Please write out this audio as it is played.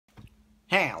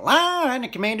Hello, I'm the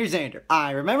CommanderZander.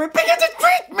 I remember because it's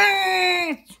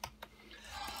Christmas!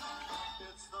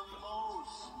 It's the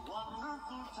most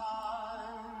wonderful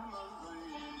time of the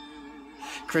year.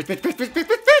 Christmas, Christmas,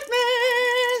 Christmas,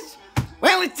 Christmas!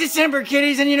 Well, it's December,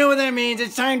 kiddies, and you know what that means.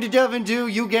 It's time to delve into,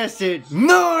 you guessed it,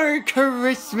 more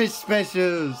Christmas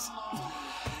specials.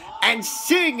 And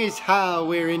seeing as how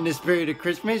we're in the spirit of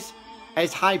Christmas,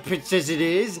 as high-pitched as it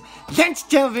is, let's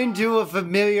delve into a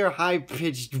familiar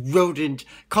high-pitched rodent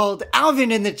called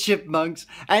Alvin and the Chipmunks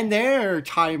and their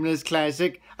timeless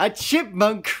classic, A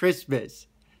Chipmunk Christmas.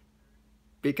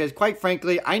 Because quite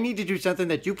frankly, I need to do something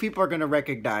that you people are going to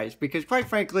recognize, because quite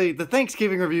frankly, the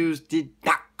Thanksgiving reviews did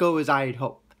not go as I had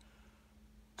hoped.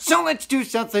 So let's do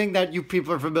something that you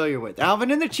people are familiar with.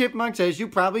 Alvin and the Chipmunks, as you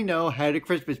probably know, had a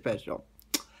Christmas special.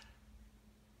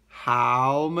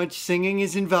 How much singing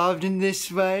is involved in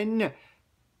this one?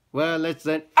 Well, let's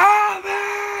let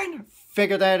Alvin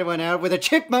figure that one out with A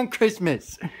Chipmunk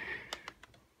Christmas.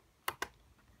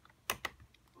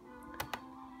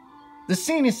 The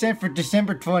scene is set for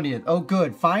December 20th. Oh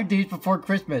good, 5 days before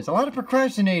Christmas. A lot of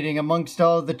procrastinating amongst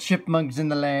all the chipmunks in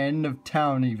the land of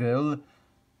Townieville.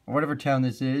 Or whatever town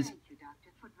this is. Thank you,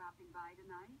 Doctor, for dropping by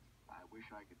tonight. I wish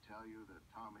I could tell you that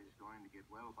Tommy's going to get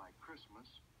well by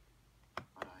Christmas,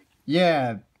 but I can't.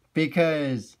 Yeah,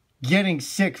 because getting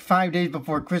sick 5 days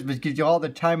before Christmas gives you all the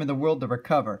time in the world to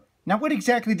recover. Now what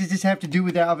exactly does this have to do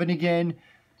with Alvin again? To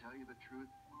tell you the truth,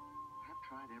 I've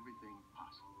tried everything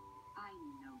possible. I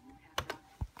know you have,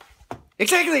 Doctor.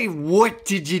 Exactly what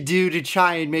did you do to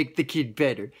try and make the kid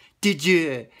better? Did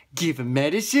you give him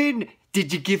medicine?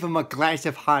 Did you give him a glass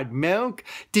of hot milk?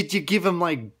 Did you give him,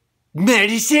 like,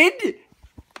 medicine? I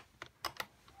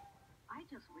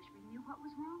just wish we knew what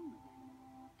was wrong with him.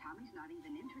 Tommy's not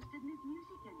even interested in his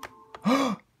music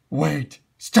anymore. Wait,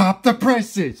 stop the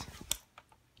presses!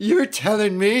 You're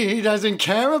telling me he doesn't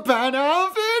care about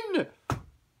Alvin?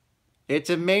 It's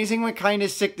amazing what kind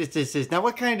of sickness this is. Now,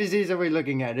 what kind of disease are we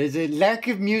looking at? Is it lack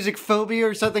of music phobia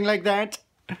or something like that?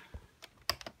 His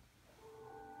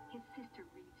sister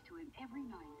reads to him every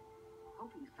night,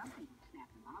 hoping something would snap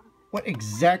him out of it. What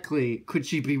exactly could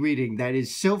she be reading that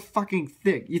is so fucking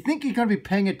thick? You think he's gonna be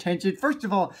paying attention? First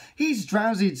of all, he's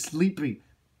drowsy and sleepy.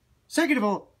 Second of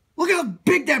all, look how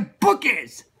big that book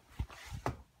is!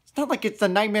 It's not like it's The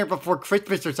Nightmare Before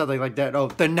Christmas or something like that. Oh,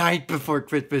 The Night Before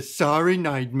Christmas. Sorry,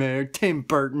 Nightmare. Tim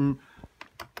Burton.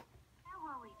 Where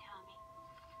were we, Tommy?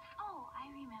 Oh, I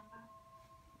remember.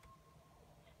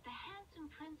 The handsome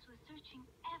prince was searching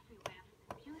everywhere for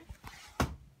the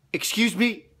beautiful. Excuse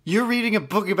me? You're reading a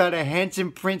book about a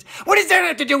handsome prince? What does that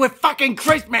have to do with fucking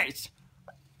Christmas?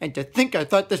 And to think I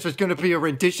thought this was going to be a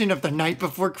rendition of The Night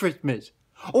Before Christmas.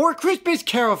 Or a Christmas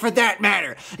Carol for that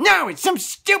matter. No, it's some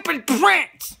stupid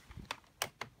prince!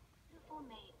 Beautiful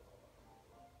maid.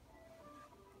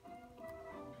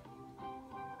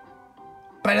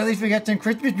 But at least we got some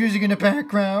Christmas music in the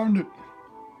background.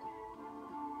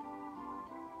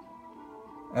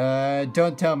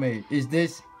 Don't tell me. Is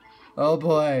this... Oh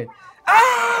boy.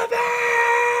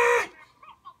 Alvin!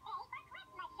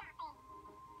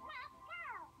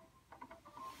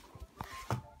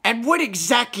 And what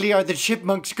exactly are the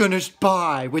chipmunks gonna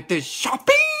buy with this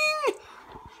shopping?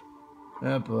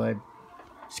 Oh boy.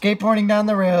 Skateboarding down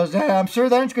the rails. I'm sure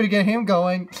that's gonna get him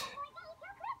going.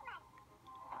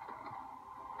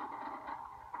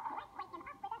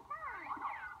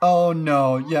 Oh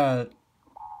no, yeah.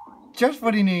 Just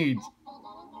what he needs.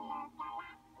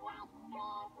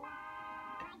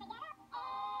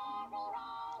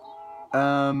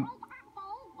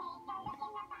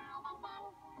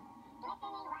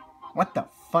 What the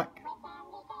fuck?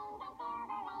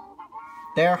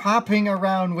 They're hopping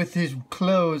around with his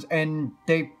clothes and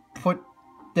they put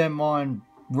them on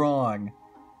wrong.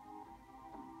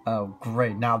 Oh,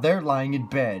 great. Now they're lying in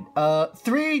bed.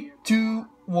 3, 2,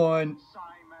 1. Simon,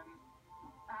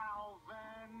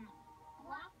 Alvin,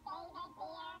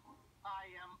 I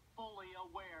am fully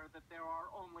aware that there are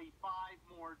only 5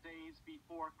 more days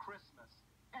before Christmas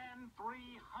and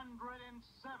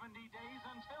 370 days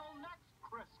until next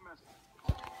Christmas.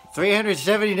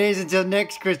 370 days until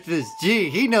next Christmas. Gee,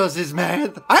 he knows his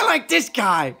math. I like this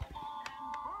guy.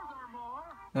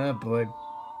 Furthermore, Oh boy.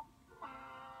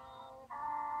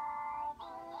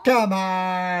 Come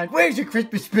on. Where's your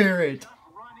Christmas spirit?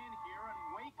 run in here and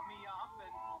wake me up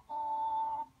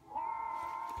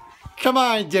and... Come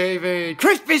on, David.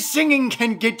 Christmas singing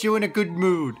can get you in a good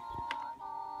mood.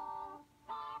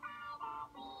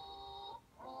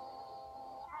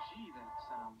 Gee, that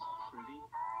sounds pretty.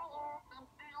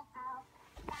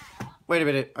 Wait a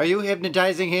minute. Are you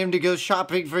hypnotizing him to go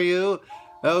shopping for you?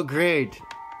 Oh, great.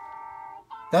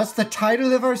 That's the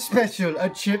title of our special, A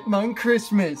Chipmunk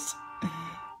Christmas.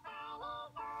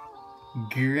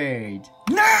 Great.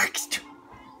 Next!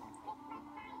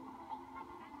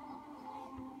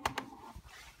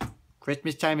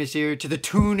 Christmas time is here to the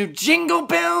tune of Jingle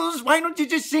Bells. Why don't you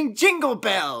just sing Jingle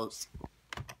Bells?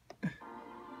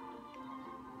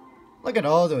 Look at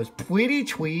all those pretty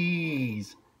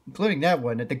twees, including that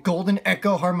one at the Golden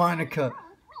Echo Harmonica.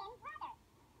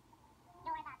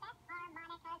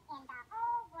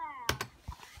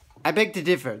 I beg to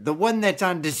differ. The one that's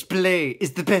on display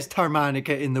is the best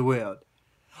harmonica in the world.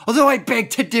 Although I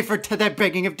beg to differ to that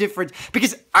begging of difference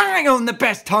because I own the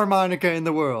best harmonica in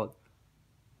the world.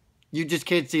 You just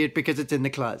can't see it because it's in the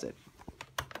closet.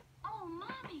 Oh,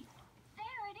 Mommy,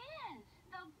 there it is.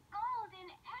 The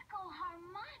Golden Echo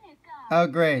harmonica. Oh,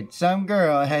 great. Some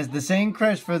girl has the same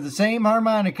crush for the same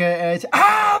harmonica as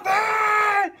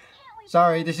Albert!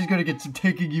 Sorry, this is going to get some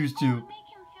taking used to. Make him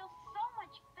feel so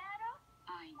much better.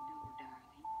 I know,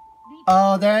 darling.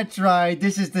 Oh, that's right.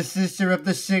 This is the sister of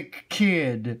the sick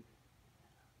kid.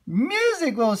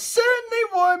 Music will certainly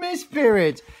warm his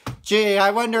spirits. Gee, I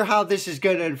wonder how this is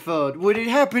going to unfold. Would it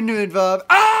happen to involve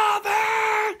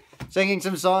Albert singing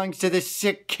some songs to this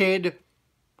sick kid?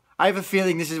 I have a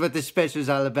feeling this is what this special is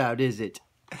all about, is it?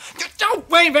 Don't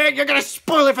wait a minute, you're going to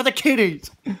spoil it for the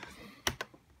kiddies.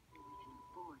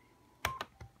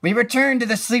 We return to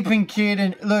the sleeping kid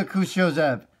and look who shows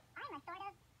up. I'm a sort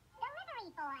of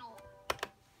delivery boy.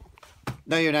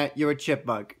 No, you're not. You're a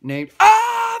chipmunk named Albert!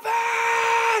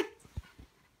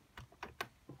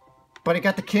 But I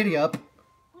got the kitty up.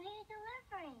 What are you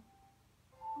delivering?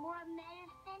 More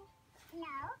medicine? No.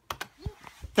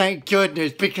 Thank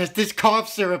goodness, because this cough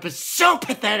syrup is so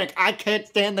pathetic. I can't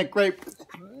stand the grape.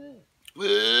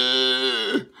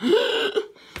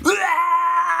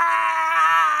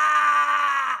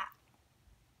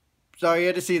 Sorry, you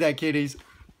had to see that, kiddies.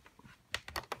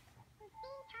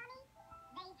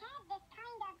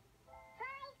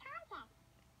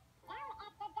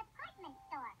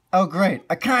 Oh, great.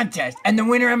 A contest. And the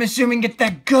winner, I'm assuming, gets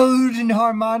that golden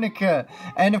harmonica.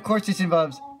 And, of course, this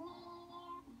involves...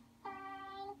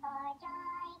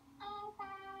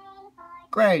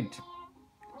 Great.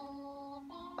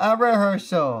 A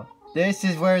rehearsal. This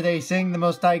is where they sing the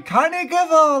most iconic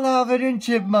of all Alvin and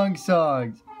Chipmunk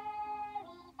songs.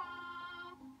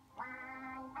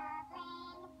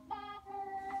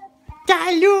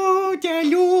 Da-loop,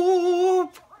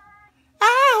 da-loop.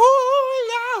 Ah-hoop.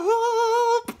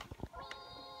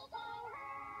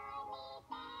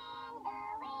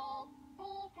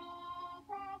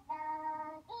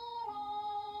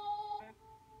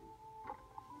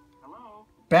 Hello?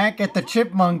 Back at the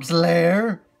Chipmunk's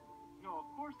lair. No, of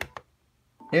course.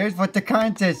 Here's what the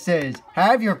contest says.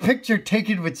 Have your picture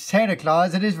taken with Santa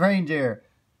Claus and his reindeer.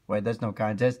 Wait, that's no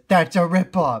contest. That's a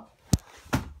ripoff.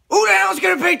 Who the hell's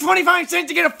gonna pay 25 cents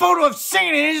to get a photo of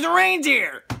Santa and his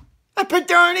reindeer? I bet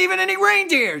there aren't even any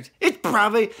reindeers. It's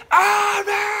probably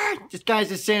Albert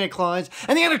disguised as Santa Claus,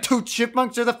 and the other two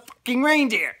chipmunks are the fucking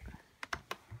reindeer.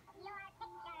 Your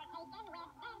picture taken with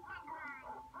Santa Claus.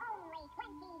 Only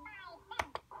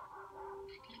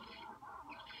 25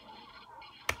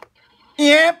 cents.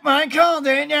 Yep, I called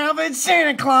it. Albert's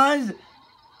Santa Claus.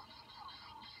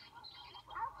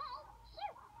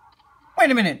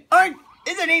 Wait a minute.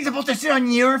 Isn't he supposed to sit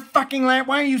on your fucking lap?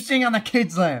 Why are you sitting on the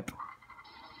kid's lap?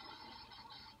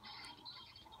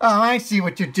 Oh, I see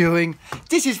what you're doing.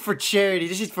 This is for charity.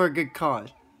 This is for a good cause.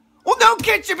 Well, no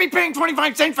kid should be paying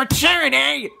 25 cents for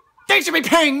charity. They should be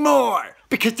paying more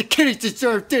because the kiddies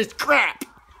deserve this crap.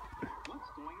 What's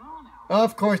going on now?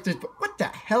 Of course, what the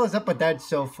hell is up with that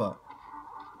sofa?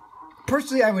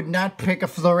 Personally, I would not pick a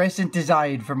fluorescent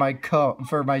design for my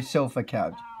sofa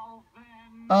couch. Alvin.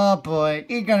 Oh boy,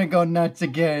 you're gonna go nuts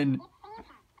again.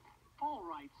 All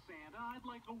right, Santa, I'd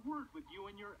like a word with you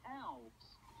and your elves.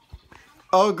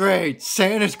 Oh great,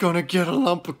 Santa's gonna get a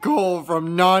lump of coal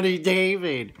from Naughty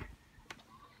David.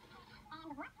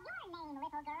 And what's your name, little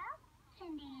girl?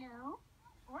 Cindy Lou.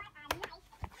 What a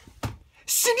nice...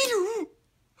 Cindy Lou,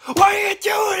 what are you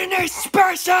doing in this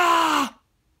special?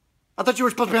 I thought you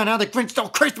were supposed to be on How the Grinch Stole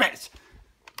Christmas.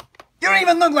 You don't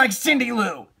even look like Cindy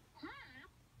Lou.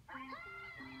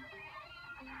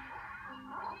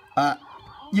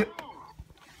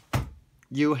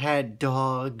 You had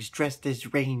dogs dressed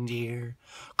as reindeer.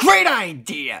 Great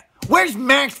idea! Where's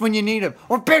Max when you need him?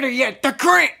 Or better yet, the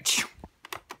Grinch!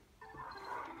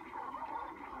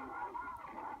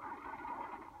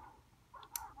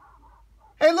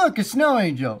 Hey look, a snow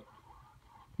angel.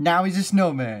 Now he's a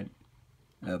snowman.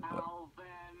 Oh boy.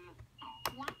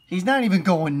 Alvin. He's not even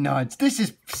going nuts. This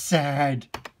is sad.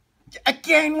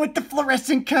 Again with the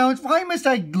fluorescent counts. Why must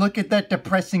I look at that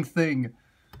depressing thing?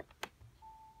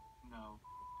 No,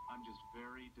 I'm just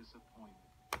very disappointed.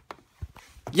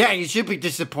 Yeah, you should be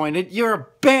disappointed. You're a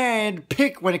bad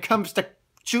pick when it comes to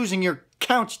choosing your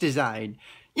couch design.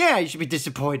 Yeah, you should be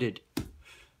disappointed. You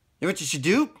know what you should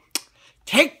do?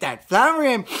 Take that flower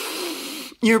and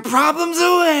your problems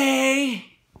away.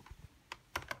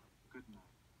 Good night.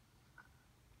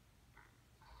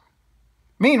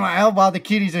 Meanwhile, while the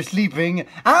kitties are sleeping,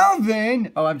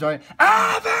 Alvin... Oh, I'm sorry.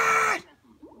 Alvin! I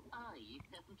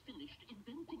haven't finished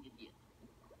inventing it yet.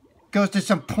 Goes to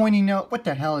some pointy note. What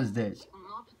the hell is this?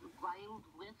 Not the Wild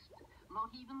West, not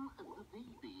even the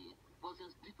baby, was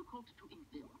as difficult to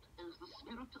invent as the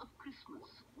spirit of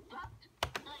Christmas. But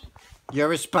You're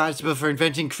responsible for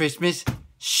inventing Christmas?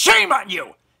 Shame on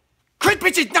you!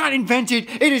 Christmas is not invented.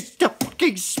 It is the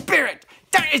fucking spirit.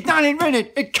 That is not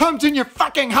invented. It comes in your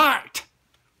fucking heart.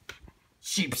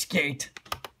 Cheapskate.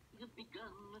 it has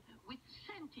begun with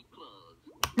Santa Claus.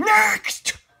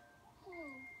 Next!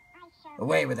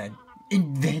 Away with that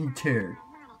inventor.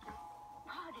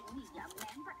 Pardon me, young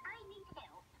man, but I need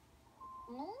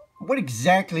help. What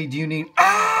exactly do you need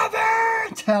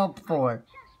Alvin's help for?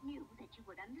 Just knew that you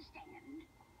would understand.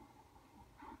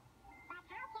 But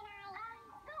how can I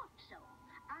thought so.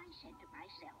 I said to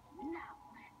myself, now,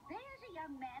 there's a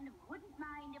young man who wouldn't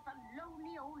mind if a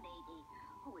lonely old lady,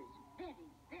 who is very,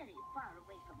 very far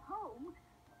away from home,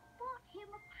 bought him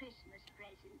a Christmas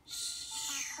present.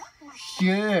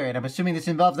 Sure, and I'm assuming this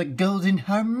involves a golden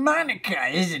harmonica,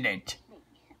 isn't it? Play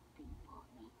something for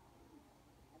me.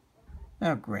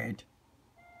 Oh, great.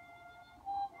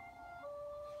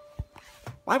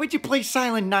 Why would you play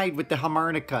Silent Night with the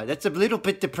harmonica? That's a little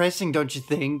bit depressing, don't you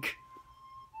think?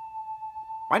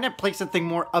 Why not play something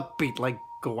more upbeat like,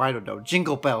 oh, I don't know,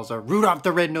 Jingle Bells or Rudolph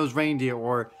the Red-Nosed Reindeer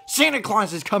or Santa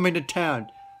Claus is Coming to Town?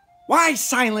 Why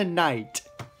Silent Night?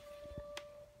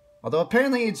 Although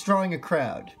apparently it's drawing a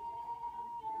crowd.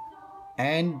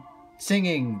 And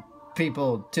singing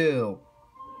people, too.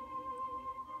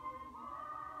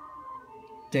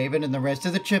 David and the rest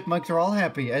of the chipmunks are all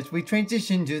happy as we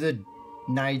transition to the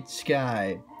night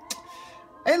sky.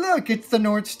 Hey look, it's the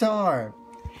North Star.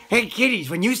 Hey kitties,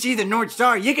 when you see the North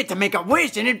Star, you get to make a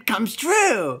wish and it comes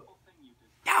true.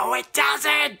 No, it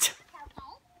doesn't.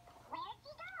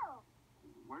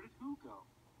 Where did who go?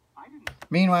 I didn't.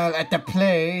 Meanwhile, at the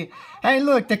play, hey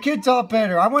look, the kid's all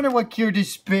better. I wonder what cured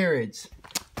his spirits.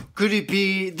 Could it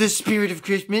be the spirit of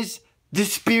Christmas? The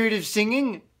spirit of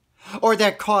singing? Or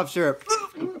that cough syrup?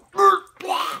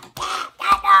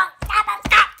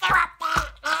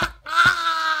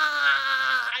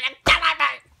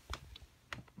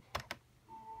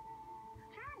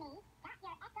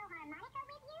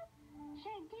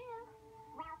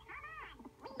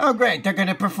 Oh great, they're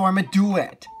gonna perform a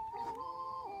duet.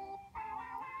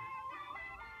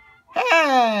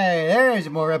 Hey, there's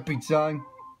a more upbeat song.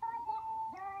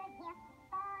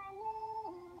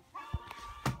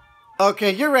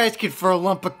 Okay, you're asking for a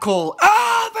lump of coal.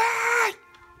 Albert!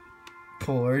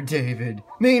 Poor David.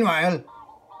 Meanwhile,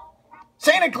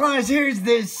 Santa Claus hears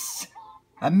this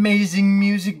amazing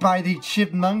music by the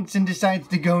chipmunks and decides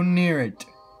to go near it.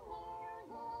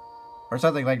 Or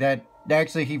something like that.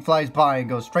 Actually, he flies by and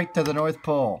goes straight to the North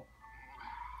Pole.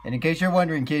 And in case you're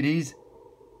wondering, kiddies,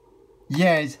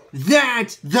 yes,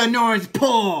 that's the North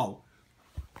Pole!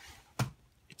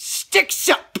 It sticks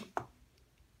up!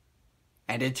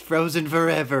 And it's frozen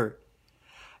forever.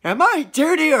 Am I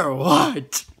dirty or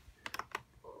what?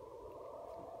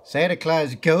 Santa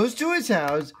Claus goes to his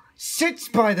house, sits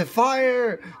by the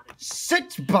fire,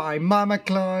 sits by Mama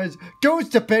Claus, goes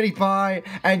to Betty Pie,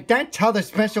 and that's how the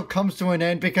special comes to an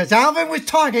end because Alvin was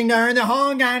talking to her the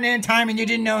whole goddamn time and you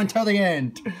didn't know until the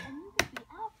end.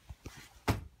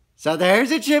 So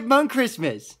there's A Chipmunk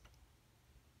Christmas.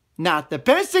 Not the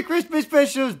best of Christmas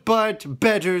specials, but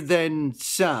better than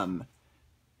some.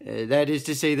 That is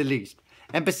to say the least.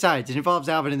 And besides, it involves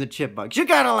Alvin and the Chipmunks. You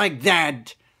gotta like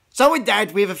that. So with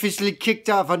that, we have officially kicked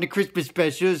off on the Christmas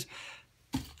specials.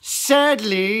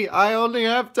 Sadly, I only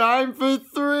have time for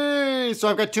 3. So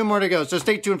I've got 2 more to go. So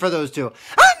stay tuned for those 2.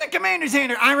 I'm the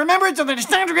CommanderZander. I remember it so that it's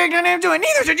time to break down and do it.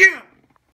 Neither should you.